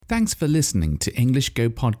Thanks for listening to English Go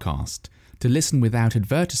Podcast. To listen without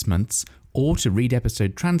advertisements or to read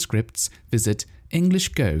episode transcripts, visit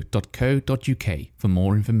englishgo.co.uk for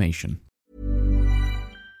more information.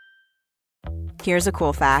 Here's a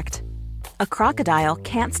cool fact. A crocodile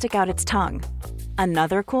can't stick out its tongue.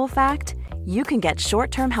 Another cool fact, you can get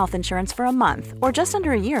short-term health insurance for a month or just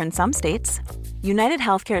under a year in some states. United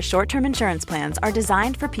Healthcare short-term insurance plans are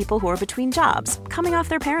designed for people who are between jobs, coming off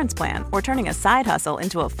their parents' plan, or turning a side hustle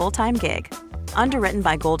into a full-time gig. Underwritten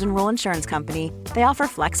by Golden Rule Insurance Company, they offer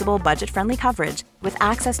flexible, budget-friendly coverage with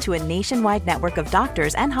access to a nationwide network of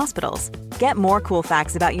doctors and hospitals. Get more cool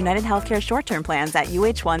facts about United Healthcare short-term plans at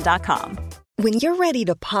uh1.com. When you're ready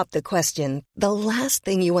to pop the question, the last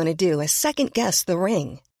thing you want to do is second-guess the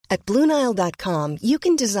ring. At BlueNile.com, you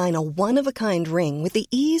can design a one-of-a-kind ring with the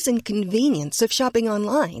ease and convenience of shopping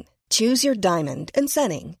online. Choose your diamond and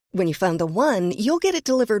setting. When you find the one, you'll get it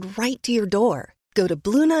delivered right to your door. Go to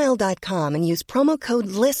BlueNile.com and use promo code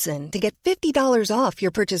LISTEN to get $50 off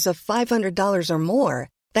your purchase of $500 or more.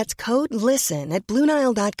 That's code LISTEN at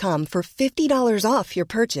BlueNile.com for $50 off your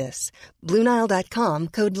purchase. BlueNile.com,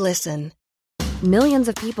 code LISTEN. Millions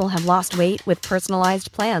of people have lost weight with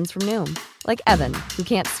personalized plans from Noom. Like Evan, who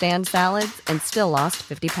can't stand salads and still lost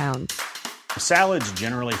 50 pounds. Salads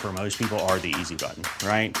generally for most people are the easy button,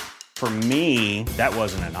 right? For me, that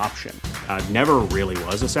wasn't an option. I never really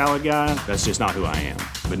was a salad guy. That's just not who I am.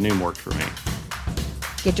 But Noom worked for me.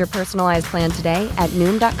 Get your personalized plan today at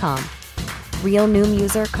Noom.com. Real Noom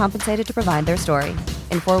user compensated to provide their story.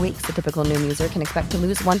 In 4 weeks, the typical Noom user can expect to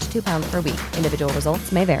lose 1 to 2 pounds per week. Individual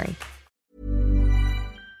results may vary.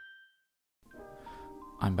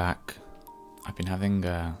 I'm back. I've been having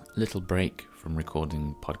a little break from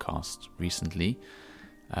recording podcasts recently,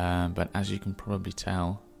 but as you can probably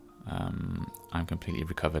tell, I'm completely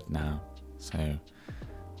recovered now. So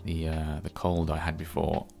the cold I had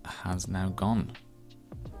before has now gone.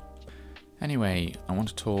 Anyway, I want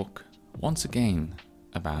to talk once again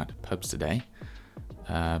about pubs today,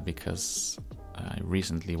 because I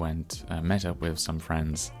recently met up with some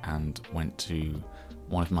friends and went to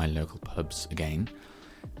one of my local pubs again.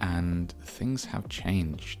 And things have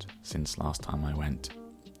changed since last time I went.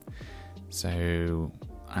 So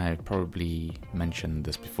I've probably mentioned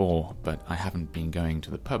this before, but I haven't been going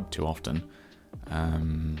to the pub too often,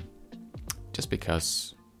 just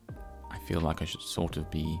because I feel like I should sort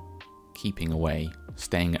of be keeping away,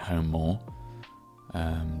 staying at home more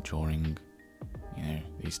during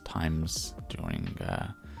these times during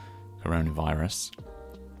coronavirus.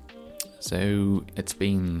 So it's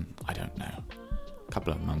been, I don't know,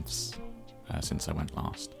 couple of months since I went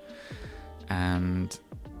last, and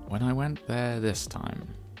when I went there this time,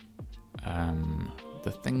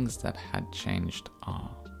 the things that had changed are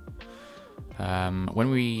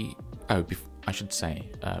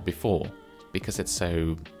before, because this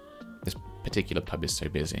particular pub is so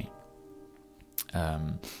busy,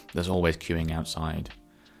 there's always queuing outside.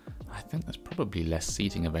 I think there's probably less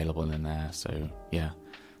seating available in there, so yeah,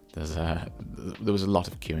 there was a lot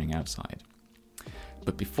of queuing outside.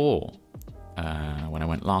 But before, when I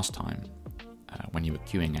went last time, when you were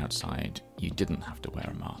queuing outside, you didn't have to wear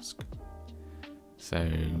a mask. So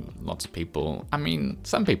lots of people,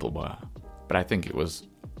 some people were, but I think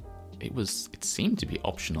it seemed to be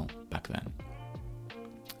optional back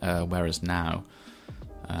then. Whereas now,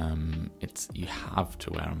 you have to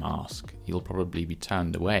wear a mask. You'll probably be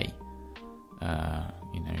turned away,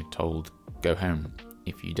 told go home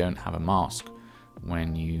if you don't have a mask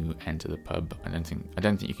when you enter the pub. I don't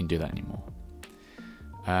think you can do that anymore.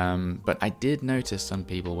 But I did notice some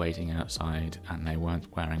people waiting outside and they weren't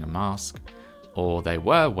wearing a mask, or they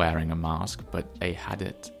were wearing a mask but they had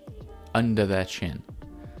it under their chin,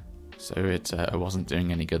 so it wasn't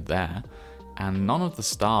doing any good there. And none of the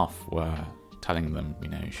staff were telling them,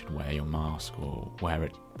 you should wear your mask or wear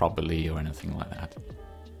it properly or anything like that.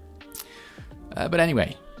 But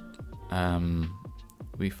anyway,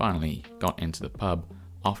 we finally got into the pub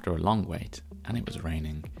after a long wait, and it was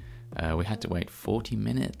raining. We had to wait 40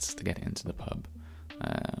 minutes to get into the pub.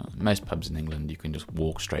 Most pubs in England, you can just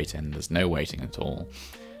walk straight in. There's no waiting at all.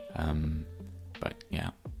 But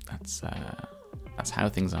yeah, that's how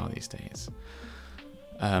things are these days.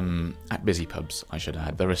 At busy pubs, I should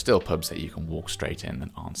add. There are still pubs that you can walk straight in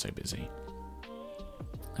that aren't so busy.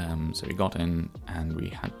 So we got in and we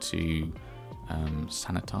had to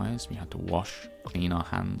sanitize. We had to clean our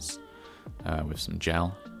hands with some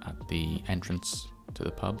gel at the entrance to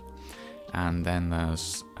the pub. And then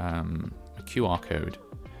there's a QR code,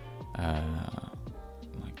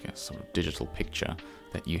 like a sort of digital picture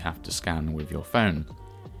that you have to scan with your phone.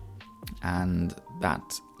 And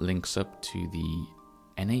that links up to the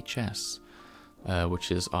NHS,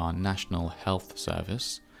 which is our National Health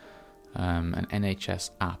Service, an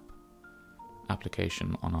NHS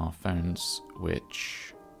application on our phones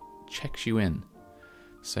which checks you in.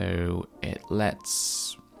 So it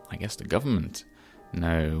lets, I guess, the government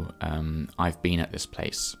know I've been at this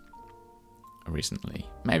place recently.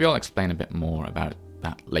 Maybe I'll explain a bit more about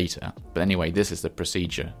that later. But anyway, this is the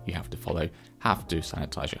procedure you have to follow. Have to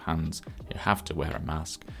sanitize your hands, you have to wear a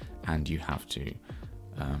mask, and you have to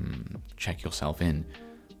check yourself in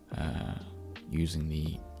using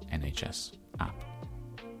the NHS app.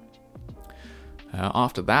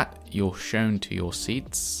 After that, you're shown to your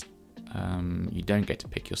seats. You don't get to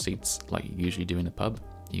pick your seats like you usually do in a pub.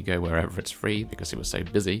 You go wherever it's free because it was so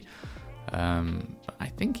busy. But I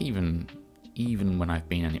think even when I've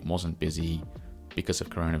been and it wasn't busy because of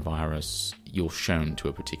coronavirus, you're shown to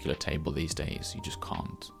a particular table these days. You just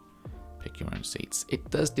can't pick your own seats. It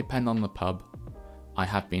does depend on the pub. I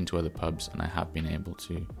have been to other pubs and I have been able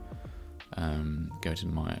to go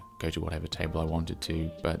to whatever table I wanted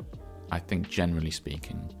to, but I think generally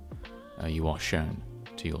speaking, you are shown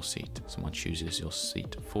to your seat. Someone chooses your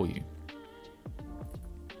seat for you.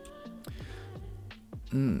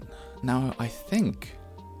 Now, I think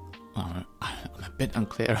I'm a bit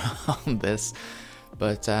unclear on this,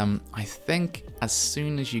 but I think as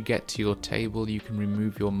soon as you get to your table, you can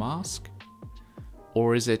remove your mask,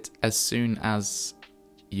 or is it as soon as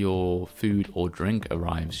your food or drink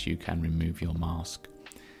arrives, you can remove your mask?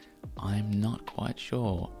 I'm not quite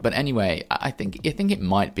sure, but anyway, I think it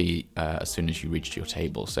might be as soon as you reach your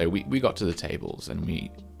table. So we got to the tables, and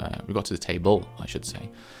we got to the table, I should say,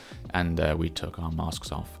 and we took our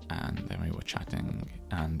masks off, and then we were chatting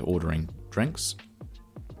and ordering drinks.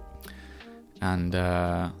 And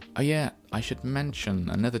oh yeah, I should mention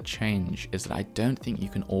another change is that I don't think you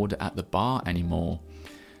can order at the bar anymore.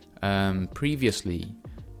 Previously,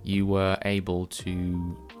 you were able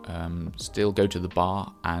to still go to the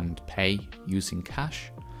bar and pay using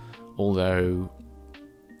cash, although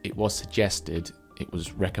it was suggested, it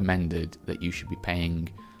was recommended that you should be paying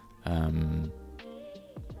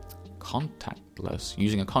contactless,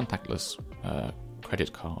 using a contactless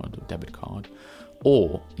credit card or debit card,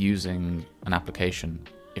 or using an application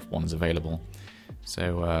if one's available.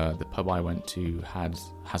 So the pub I went to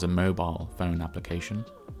has a mobile phone application,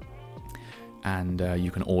 and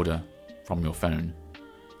you can order from your phone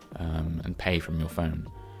and pay from your phone.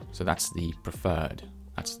 So that's the preferred,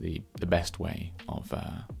 that's the best way of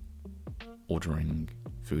ordering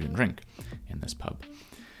food and drink in this pub.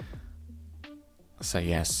 So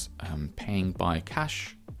yes, paying by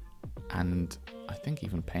cash, and I think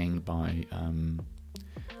even paying by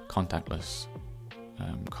contactless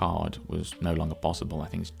card was no longer possible. I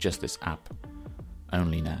think it's just this app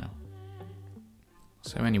only now.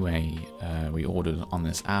 So anyway, we ordered on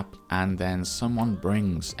this app, and then someone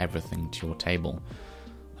brings everything to your table.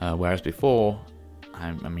 Whereas before,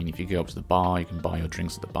 I mean, if you go up to the bar, you can buy your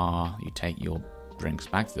drinks at the bar, you take your drinks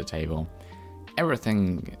back to the table.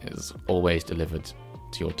 Everything is always delivered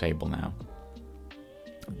to your table now.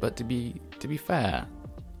 But to be fair,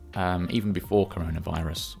 even before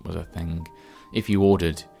coronavirus was a thing, if you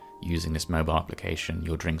ordered using this mobile application,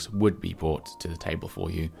 your drinks would be brought to the table for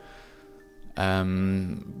you.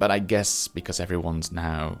 But I guess because everyone's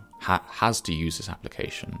now has to use this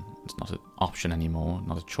application, it's not an option anymore,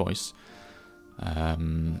 not a choice.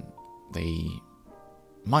 They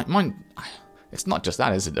might. It's not just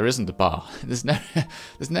that, is it? There isn't a bar. There's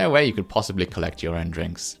no way you could possibly collect your own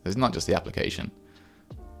drinks. There's not just the application.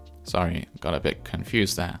 Sorry, got a bit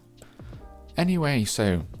confused there. Anyway,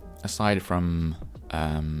 so aside from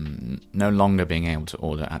no longer being able to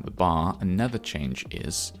order at the bar, another change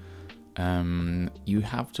is you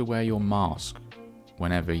have to wear your mask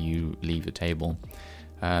whenever you leave the table.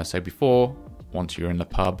 So before, once you're in the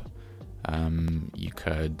pub, you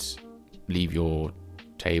could leave your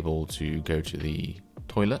table to go to the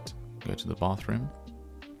toilet, go to the bathroom.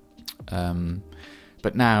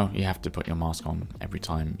 But now you have to put your mask on every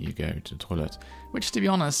time you go to the toilet, which, to be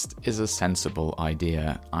honest, is a sensible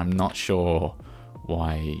idea. I'm not sure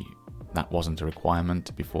why that wasn't a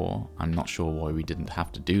requirement before. I'm not sure why we didn't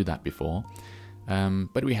have to do that before,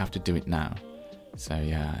 but we have to do it now. So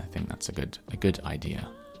yeah, I think that's a good idea.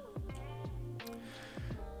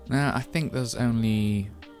 Now, I think there's only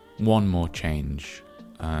one more change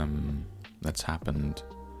that's happened,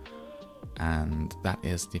 and that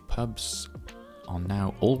is the pubs are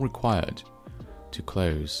now all required to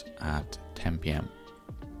close at 10 p.m.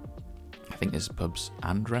 I think there's pubs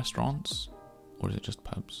and restaurants, or is it just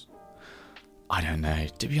pubs? I don't know.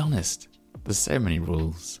 To be honest, there's so many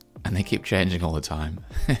rules. and they keep changing all the time.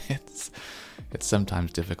 It's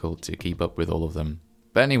sometimes difficult to keep up with all of them.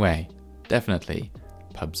 But anyway, definitely,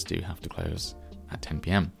 pubs do have to close at 10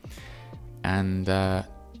 p.m. And,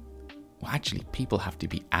 actually, people have to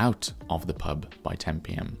be out of the pub by 10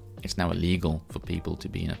 p.m. It's now illegal for people to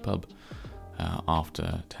be in a pub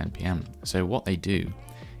after 10 p.m. So what they do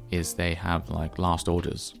is they have like last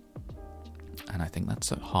orders, and I think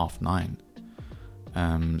that's at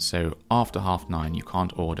 9:30. So after 9:30, you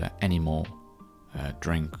can't order any more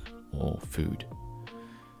drink or food.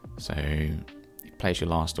 So you place your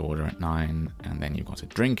last order at 9, and then you've got to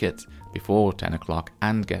drink it before 10 o'clock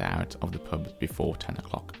and get out of the pub before 10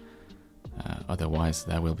 o'clock. Otherwise,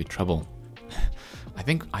 there will be trouble. I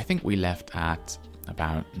think we left at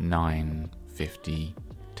about 9:50,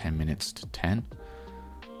 10 minutes to 10.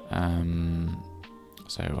 And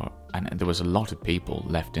there was a lot of people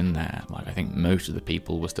left in there. Like, I think most of the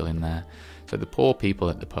people were still in there. So the poor people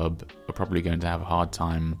at the pub were probably going to have a hard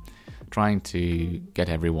time trying to get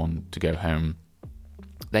everyone to go home.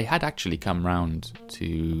 They had actually come round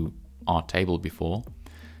to our table before.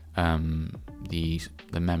 The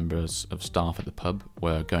members of staff at the pub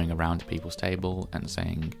were going around to people's table and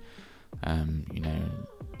saying,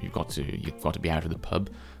 you've got to be out of the pub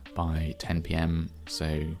by 10 p.m.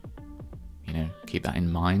 So, keep that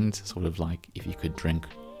in mind. Sort of like, if you could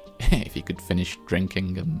finish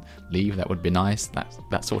drinking and leave, that would be nice.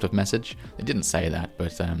 That sort of message. They didn't say that,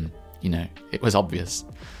 but it was obvious.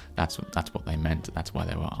 That's what they meant. That's why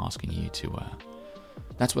they were asking you to.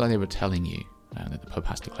 That's why they were telling you that the pub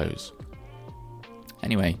has to close.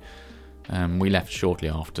 Anyway, we left shortly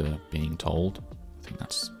after being told. I think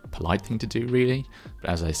that's a polite thing to do, really. But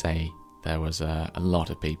as I say, there was a lot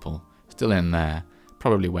of people still in there,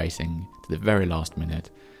 probably waiting to the very last minute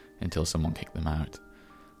until someone kicked them out.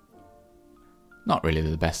 Not really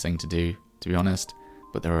the best thing to do, to be honest,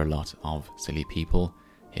 but there are a lot of silly people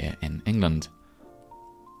here in England.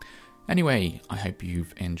 Anyway, I hope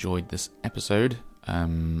you've enjoyed this episode.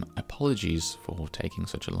 Apologies for taking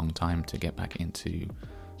such a long time to get back into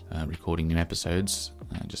recording new episodes.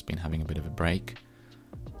 I've just been having a bit of a break.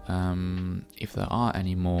 If there are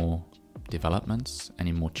any more developments,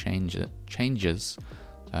 any more changes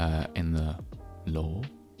in the law,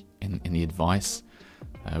 in the advice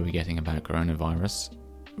we're getting about coronavirus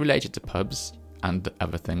related to pubs and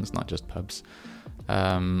other things, not just pubs,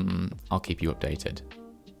 I'll keep you updated.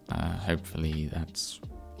 Hopefully that's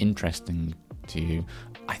interesting to you.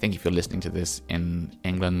 I think if you're listening to this in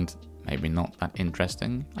England, maybe not that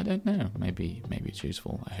interesting. I don't know. Maybe it's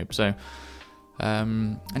useful. I hope so.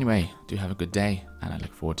 Anyway, do have a good day, and I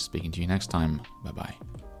look forward to speaking to you next time. Bye-bye.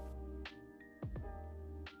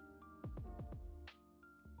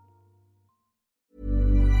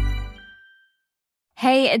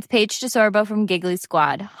 Hey, it's Paige DeSorbo from Giggly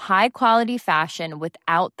Squad. High quality fashion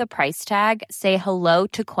without the price tag. Say hello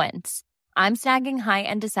to Quince. I'm snagging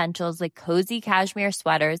high-end essentials like cozy cashmere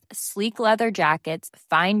sweaters, sleek leather jackets,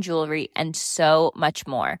 fine jewelry, and so much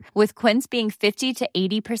more. With Quince being 50 to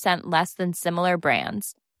 80% less than similar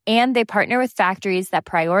brands. And they partner with factories that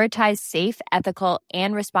prioritize safe, ethical,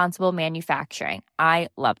 and responsible manufacturing. I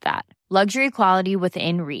love that. Luxury quality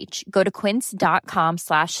within reach. Go to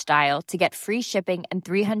quince.com/style to get free shipping and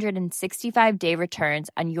 365-day returns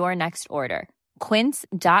on your next order.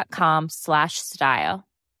 Quince.com/style.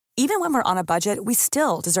 Even when we're on a budget, we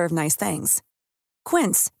still deserve nice things.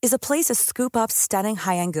 Quince is a place to scoop up stunning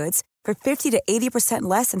high-end goods for 50 to 80%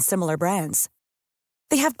 less than similar brands.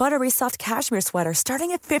 They have buttery soft cashmere sweaters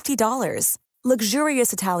starting at $50,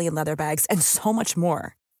 luxurious Italian leather bags, and so much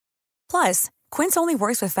more. Plus, Quince only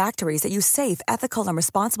works with factories that use safe, ethical, and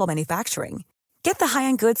responsible manufacturing. Get the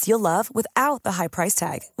high-end goods you'll love without the high price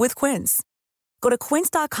tag with Quince. Go to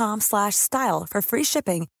quince.com/style for free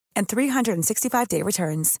shipping and 365-day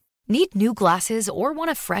returns. Need new glasses or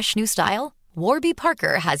want a fresh new style? Warby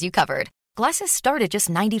Parker has you covered. Glasses start at just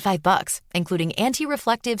 $95, including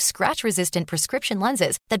anti-reflective, scratch-resistant prescription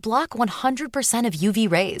lenses that block 100% of UV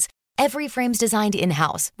rays. Every frame's designed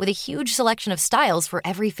in-house with a huge selection of styles for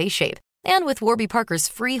every face shape. And with Warby Parker's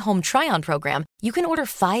free home try-on program, you can order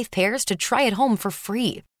 5 pairs to try at home for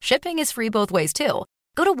free. Shipping is free both ways, too.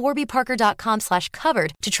 Go to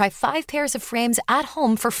warbyparker.com/covered to try 5 pairs of frames at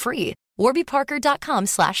home for free.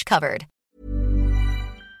 warbyparker.com/covered.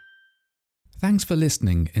 Thanks for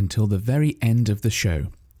listening until the very end of the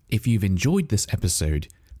show. If you've enjoyed this episode,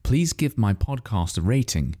 please give my podcast a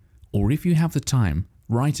rating, or if you have the time,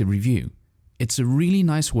 write a review. It's a really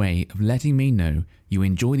nice way of letting me know you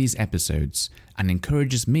enjoy these episodes and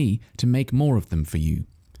encourages me to make more of them for you.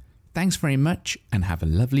 Thanks very much and have a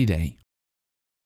lovely day.